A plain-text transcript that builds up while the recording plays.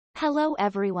Hello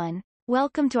everyone.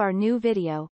 Welcome to our new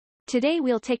video. Today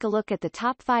we'll take a look at the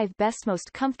top 5 best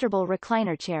most comfortable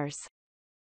recliner chairs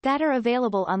that are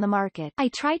available on the market. I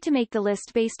tried to make the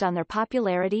list based on their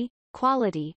popularity,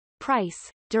 quality, price,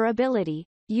 durability,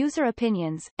 user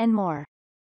opinions, and more.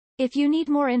 If you need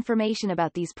more information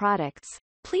about these products,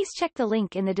 please check the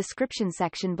link in the description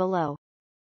section below.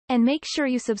 And make sure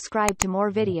you subscribe to more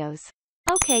videos.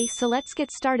 Okay, so let's get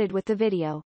started with the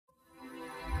video.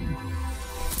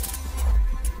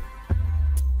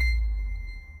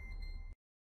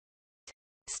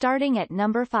 Starting at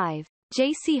number 5.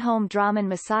 JC Home Drammen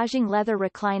Massaging Leather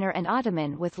Recliner and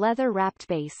Ottoman with Leather-Wrapped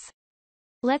Base.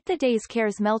 Let the day's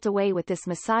cares melt away with this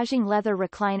massaging leather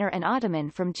recliner and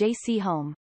ottoman from JC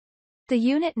Home. The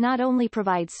unit not only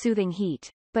provides soothing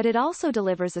heat, but it also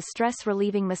delivers a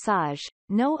stress-relieving massage,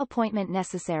 no appointment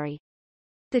necessary.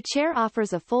 The chair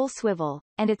offers a full swivel,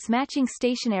 and its matching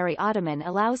stationary ottoman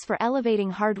allows for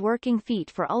elevating hard-working feet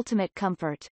for ultimate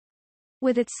comfort.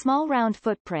 With its small round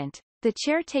footprint, the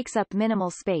chair takes up minimal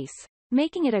space,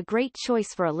 making it a great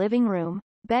choice for a living room,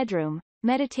 bedroom,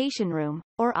 meditation room,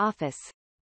 or office.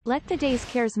 Let the day's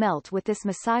cares melt with this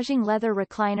massaging leather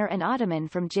recliner and ottoman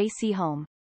from JC Home.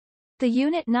 The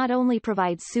unit not only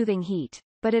provides soothing heat,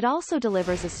 but it also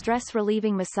delivers a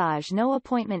stress-relieving massage, no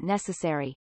appointment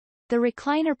necessary. The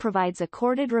recliner provides a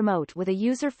corded remote with a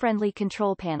user-friendly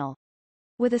control panel.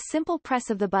 With a simple press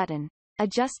of the button,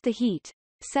 adjust the heat,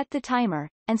 set the timer,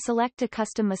 and select a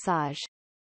custom massage.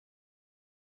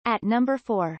 At number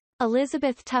 4.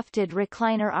 Elizabeth Tufted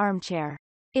Recliner Armchair.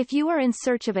 If you are in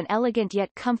search of an elegant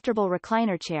yet comfortable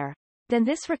recliner chair, then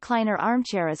this recliner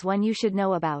armchair is one you should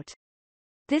know about.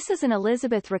 This is an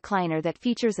Elizabeth recliner that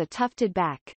features a tufted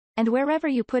back, and wherever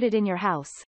you put it in your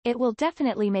house, it will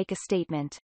definitely make a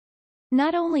statement.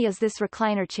 Not only is this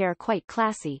recliner chair quite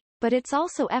classy, but it's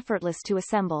also effortless to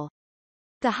assemble.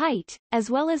 The height, as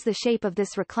well as the shape of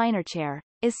this recliner chair,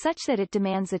 is such that it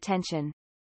demands attention.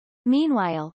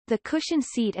 Meanwhile, the cushioned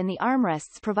seat and the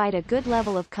armrests provide a good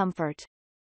level of comfort.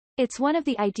 It's one of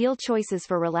the ideal choices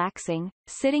for relaxing,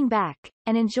 sitting back,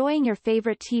 and enjoying your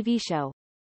favorite TV show.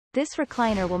 This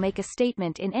recliner will make a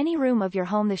statement in any room of your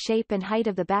home. The shape and height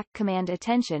of the back command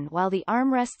attention, while the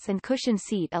armrests and cushioned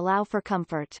seat allow for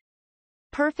comfort.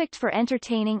 Perfect for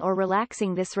entertaining or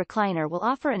relaxing, this recliner will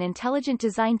offer an intelligent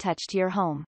design touch to your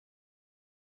home.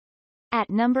 At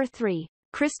number 3.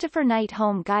 Christopher Knight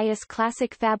Home Gaius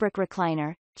Classic Fabric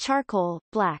Recliner, Charcoal,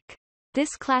 Black.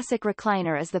 This classic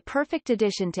recliner is the perfect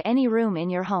addition to any room in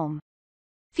your home.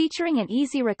 Featuring an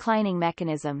easy reclining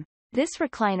mechanism, this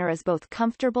recliner is both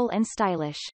comfortable and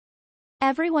stylish.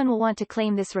 Everyone will want to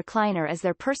claim this recliner as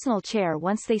their personal chair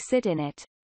once they sit in it.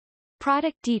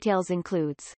 Product details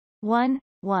includes 1.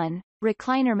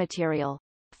 Recliner material.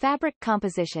 Fabric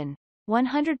composition.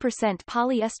 100%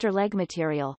 polyester leg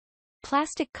material.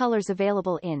 Plastic colors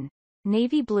available in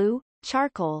navy blue,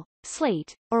 charcoal,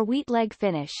 slate, or wheat leg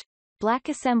finish. Black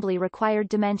assembly required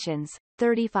dimensions,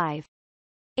 35.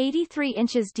 83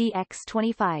 inches DX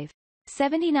 25.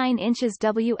 79 inches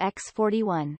WX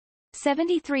 41.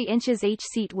 73 inches H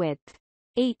seat width.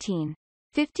 18.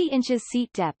 50 inches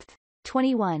seat depth.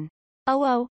 21.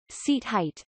 Seat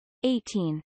height.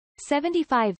 18.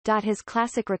 75. His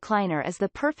classic recliner is the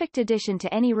perfect addition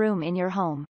to any room in your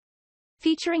home.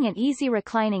 Featuring an easy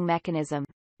reclining mechanism,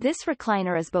 this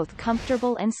recliner is both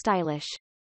comfortable and stylish.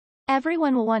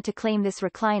 Everyone will want to claim this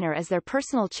recliner as their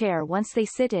personal chair once they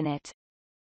sit in it.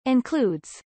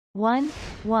 Includes 1.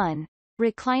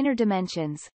 Recliner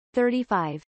dimensions,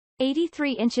 35.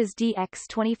 83 inches DX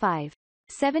 25.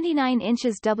 79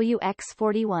 inches WX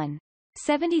 41.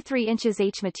 73 inches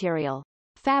H material.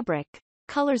 Fabric.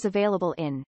 Colors available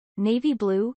in navy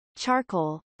blue,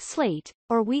 charcoal, slate,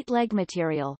 or wheat leg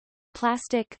material.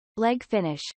 Plastic, leg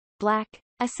finish, black,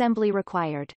 assembly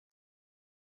required.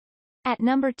 At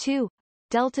number 2.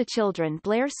 Delta Children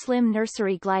Blair Slim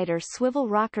Nursery Glider Swivel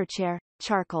Rocker Chair,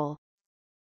 Charcoal.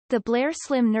 The Blair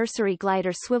Slim Nursery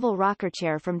Glider Swivel Rocker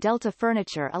Chair from Delta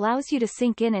Furniture allows you to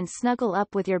sink in and snuggle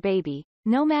up with your baby,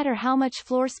 no matter how much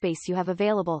floor space you have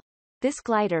available. This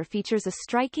glider features a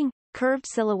striking, curved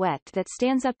silhouette that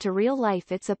stands up to real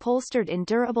life. It's upholstered in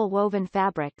durable woven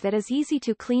fabric that is easy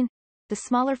to clean. The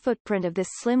smaller footprint of this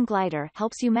slim glider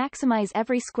helps you maximize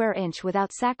every square inch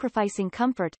without sacrificing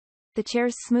comfort. The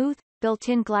chair's smooth,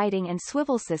 built-in gliding and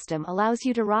swivel system allows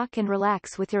you to rock and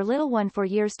relax with your little one for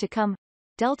years to come.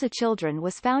 Delta Children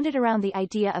was founded around the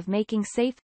idea of making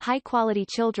safe, high-quality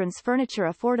children's furniture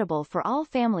affordable for all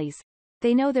families.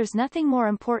 They know there's nothing more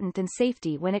important than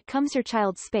safety when it comes to your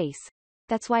child's space.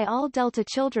 That's why all Delta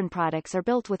Children products are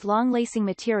built with long lacing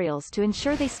materials to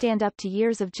ensure they stand up to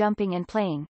years of jumping and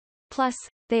playing. Plus,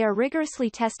 they are rigorously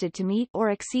tested to meet or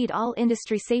exceed all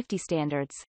industry safety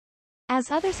standards.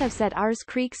 As others have said, ours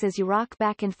creaks as you rock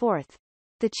back and forth.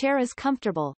 The chair is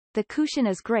comfortable, the cushion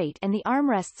is great, and the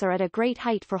armrests are at a great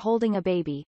height for holding a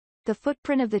baby. The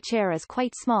footprint of the chair is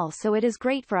quite small, so it is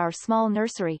great for our small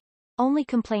nursery. Only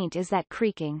complaint is that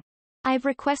creaking. I've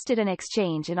requested an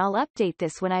exchange and I'll update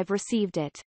this when I've received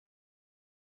it.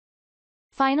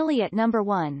 Finally, at number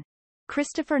 1.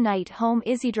 Christopher Knight Home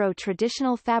Izidro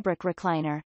Traditional Fabric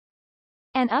Recliner.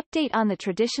 An update on the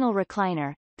traditional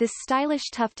recliner. This stylish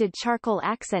tufted charcoal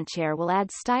accent chair will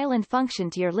add style and function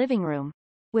to your living room.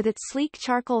 With its sleek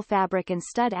charcoal fabric and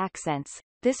stud accents,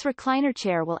 this recliner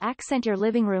chair will accent your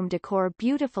living room decor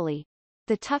beautifully.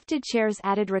 The tufted chair's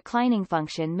added reclining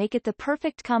function make it the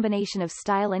perfect combination of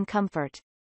style and comfort.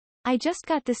 I just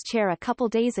got this chair a couple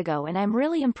days ago and I'm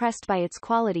really impressed by its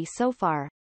quality so far.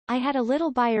 I had a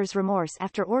little buyer's remorse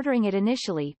after ordering it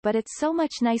initially, but it's so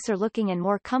much nicer looking and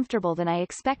more comfortable than I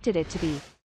expected it to be.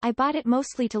 I bought it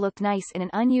mostly to look nice in an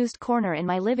unused corner in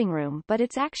my living room, but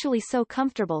it's actually so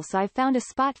comfortable, so I've found a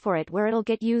spot for it where it'll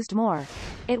get used more.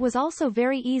 It was also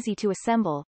very easy to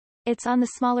assemble. It's on the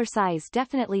smaller size,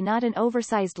 definitely not an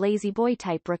oversized lazy boy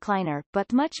type recliner,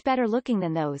 but much better looking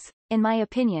than those, in my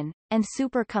opinion, and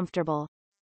super comfortable.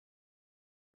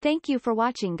 Thank you for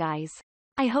watching, guys.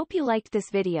 I hope you liked this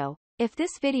video. If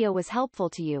this video was helpful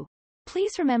to you,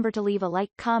 please remember to leave a like,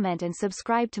 comment and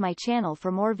subscribe to my channel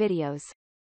for more videos.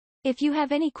 If you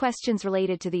have any questions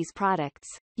related to these products,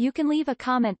 you can leave a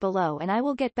comment below and I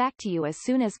will get back to you as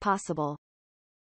soon as possible.